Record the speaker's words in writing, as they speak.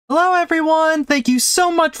Hello everyone, thank you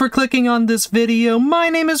so much for clicking on this video. My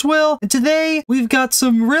name is Will, and today we've got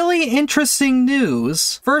some really interesting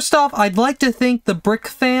news. First off, I'd like to thank the Brick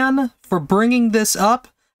Fan for bringing this up.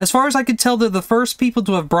 As far as I could tell, they're the first people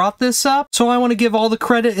to have brought this up, so I want to give all the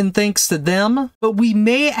credit and thanks to them. But we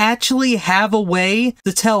may actually have a way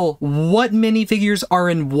to tell what minifigures are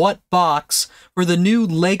in what box for the new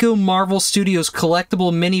LEGO Marvel Studios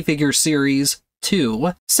collectible minifigure series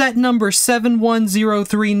 2. Set number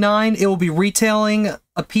 71039, it will be retailing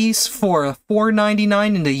a piece for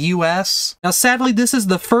 $4.99 in the US. Now sadly, this is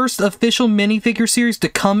the first official minifigure series to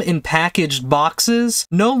come in packaged boxes.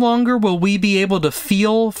 No longer will we be able to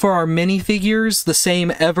feel for our minifigures the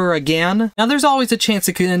same ever again. Now there's always a chance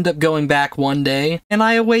it could end up going back one day, and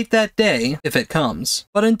I await that day if it comes.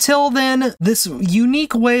 But until then, this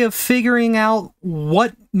unique way of figuring out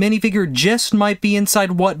what minifigure just might be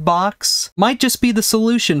inside what box might just be the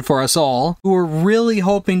solution for us all who are really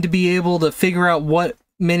hoping to be able to figure out what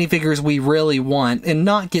minifigures we really want and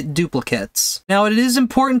not get duplicates. Now, it is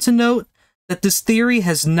important to note that this theory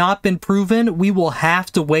has not been proven. We will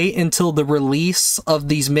have to wait until the release of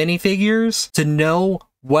these minifigures to know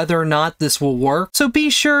whether or not this will work. So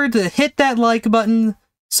be sure to hit that like button,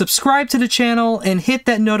 subscribe to the channel, and hit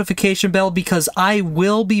that notification bell because I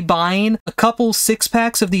will be buying a couple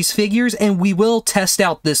 6-packs of these figures and we will test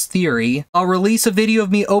out this theory. I'll release a video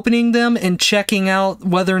of me opening them and checking out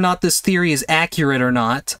whether or not this theory is accurate or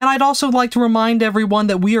not. And I'd also like to remind everyone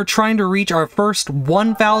that we are trying to reach our first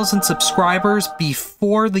 1,000 subscribers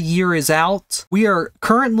before the year is out. We are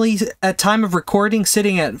currently, at time of recording,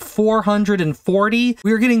 sitting at 440.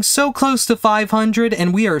 We are getting so close to 500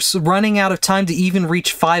 and we are running out of time to even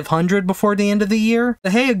reach 500 before the end of the year.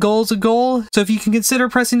 But hey, a goal's a goal, so if you can consider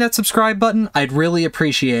pressing that subscribe button, I'd really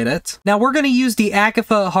appreciate it. Now we're going to use the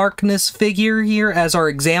Agatha Harkness figure here as our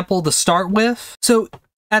example to start with. So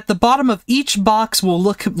at the bottom of each box will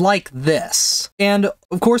look like this. And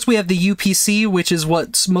of course we have the UPC, which is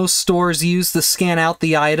what most stores use to scan out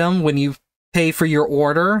the item when you pay for your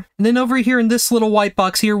order. And then over here in this little white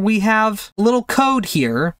box here, we have a little code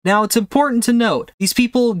here. Now it's important to note, these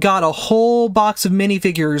people got a whole box of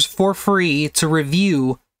minifigures for free to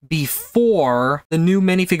review before the new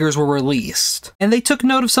minifigures were released. And they took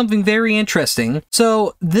note of something very interesting.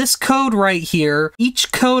 So this code right here,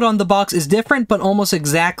 each code on the box is different, but almost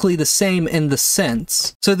exactly the same in the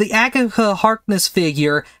sense. So the Agatha Harkness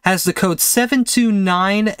figure has the code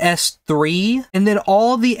 729S3, and then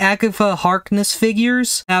all the Agatha Harkness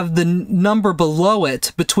figures have the number below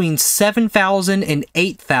it between 7,000 and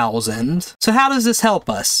 8,000. So how does this help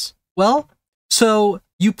us? Well, so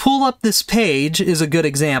you pull up this page is a good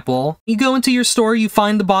example. You go into your store, you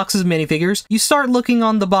find the boxes of minifigures, you start looking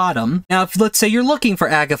on the bottom. Now, if let's say you're looking for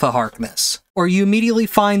Agatha Harkness, or you immediately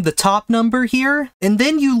find the top number here, and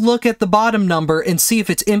then you look at the bottom number and see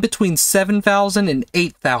if it's in between 7,000 and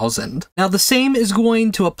 8,000. Now, the same is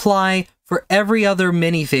going to apply for every other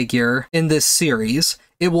minifigure in this series.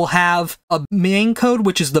 It will have a main code,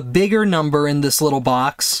 which is the bigger number in this little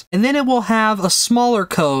box, and then it will have a smaller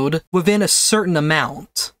code within a certain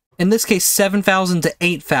amount. In this case, 7,000 to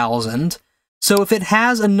 8,000. So if it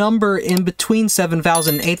has a number in between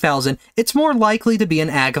 7,000 and 8,000, it's more likely to be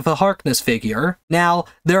an Agatha Harkness figure. Now,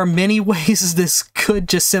 there are many ways this could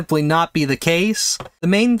just simply not be the case. The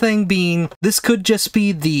main thing being, this could just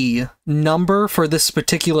be the number for this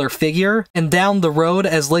particular figure, and down the road,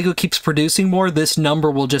 as LEGO keeps producing more, this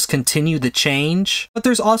number will just continue to change. But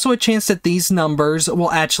there's also a chance that these numbers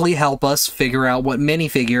will actually help us figure out what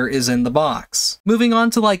minifigure is in the box. Moving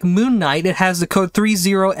on to like Moon Knight, it has the code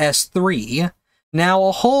 30S3. Now,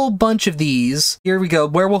 a whole bunch of these, here we go,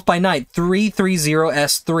 Werewolf by Night,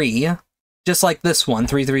 330S3, just like this one,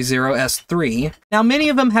 330S3. Now, many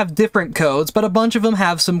of them have different codes, but a bunch of them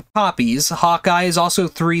have some copies. Hawkeye is also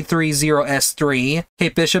 330S3,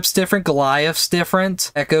 Kate Bishop's different, Goliath's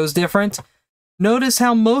different, Echo's different. Notice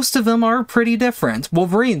how most of them are pretty different.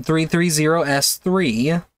 Wolverine,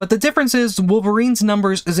 330S3. But the difference is Wolverine's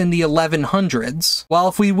numbers is in the 1100s, while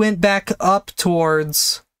if we went back up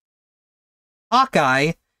towards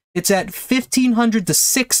Hawkeye, it's at 1500 to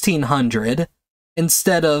 1600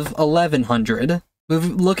 instead of 1100.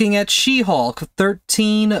 Looking at She-Hulk,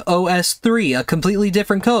 13OS3, a completely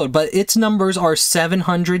different code, but its numbers are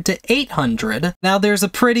 700 to 800. Now, there's a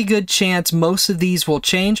pretty good chance most of these will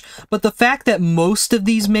change, but the fact that most of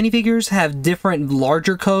these minifigures have different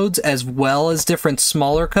larger codes as well as different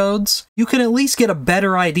smaller codes, you can at least get a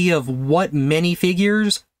better idea of what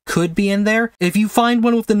minifigures could be in there. If you find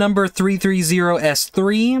one with the number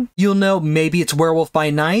 330S3, you'll know maybe it's Werewolf by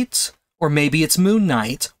Night, or maybe it's Moon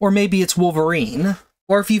Knight, or maybe it's Wolverine.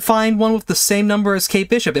 Or if you find one with the same number as Kate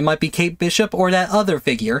Bishop, it might be Kate Bishop or that other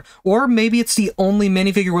figure. Or maybe it's the only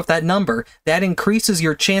minifigure with that number. That increases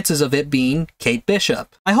your chances of it being Kate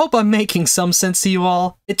Bishop. I hope I'm making some sense to you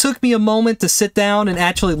all. It took me a moment to sit down and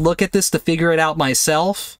actually look at this to figure it out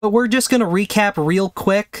myself. But we're just going to recap real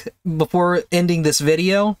quick before ending this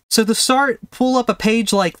video. So to start, pull up a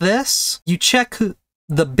page like this. You check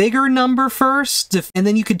the bigger number first, and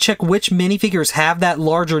then you can check which minifigures have that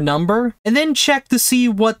larger number, and then check to see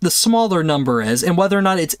what the smaller number is and whether or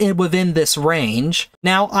not it's within this range.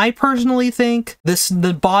 Now, I personally think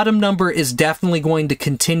the bottom number is definitely going to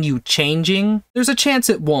continue changing. There's a chance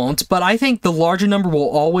it won't, but I think the larger number will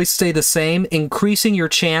always stay the same, increasing your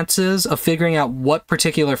chances of figuring out what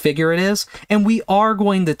particular figure it is, and we are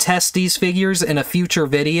going to test these figures in a future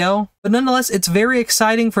video. But nonetheless, it's very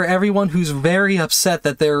exciting for everyone who's very upset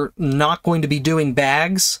that they're not going to be doing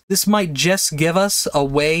bags. This might just give us a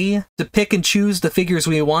way to pick and choose the figures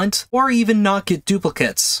we want, or even not get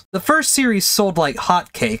duplicates. The first series sold like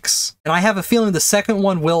hotcakes, and I have a feeling the second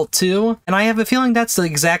one will too, and I have a feeling that's the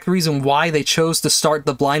exact reason why they chose to start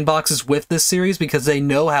the blind boxes with this series, because they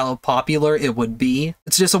know how popular it would be.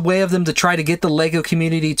 It's just a way of them to try to get the LEGO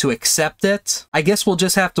community to accept it. I guess we'll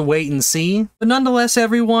just have to wait and see. But nonetheless,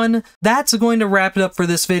 everyone, that's going to wrap it up for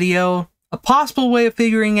this video. A possible way of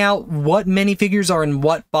figuring out what minifigures are in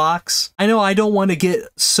what box. I know I don't want to get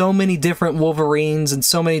so many different Wolverines and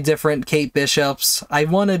so many different Kate Bishops. I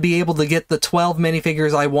want to be able to get the 12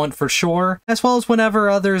 minifigures I want for sure, as well as whenever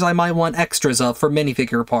others I might want extras of for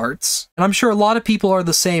minifigure parts. And I'm sure a lot of people are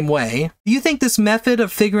the same way. Do you think this method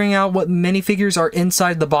of figuring out what minifigures are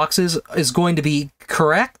inside the boxes is going to be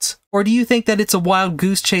correct? Or do you think that it's a wild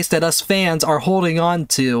goose chase that us fans are holding on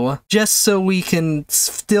to just so we can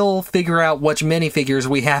still figure out which minifigures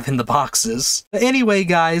we have in the boxes? But anyway,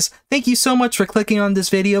 guys, thank you so much for clicking on this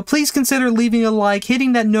video. Please consider leaving a like,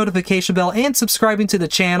 hitting that notification bell, and subscribing to the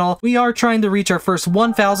channel. We are trying to reach our first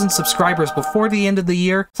 1,000 subscribers before the end of the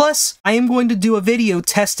year. Plus, I am going to do a video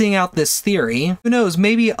testing out this theory. Who knows,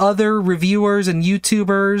 maybe other reviewers and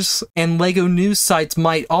YouTubers and LEGO news sites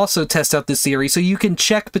might also test out this theory, so you can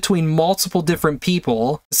check between multiple different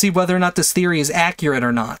people to see whether or not this theory is accurate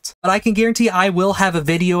or not. But I can guarantee I will have a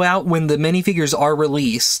video out when the minifigures are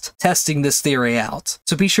released testing this theory out.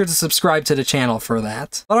 So be sure to subscribe to the channel for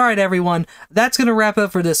that. But alright everyone, that's going to wrap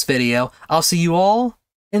up for this video. I'll see you all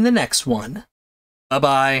in the next one.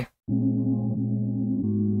 Bye-bye.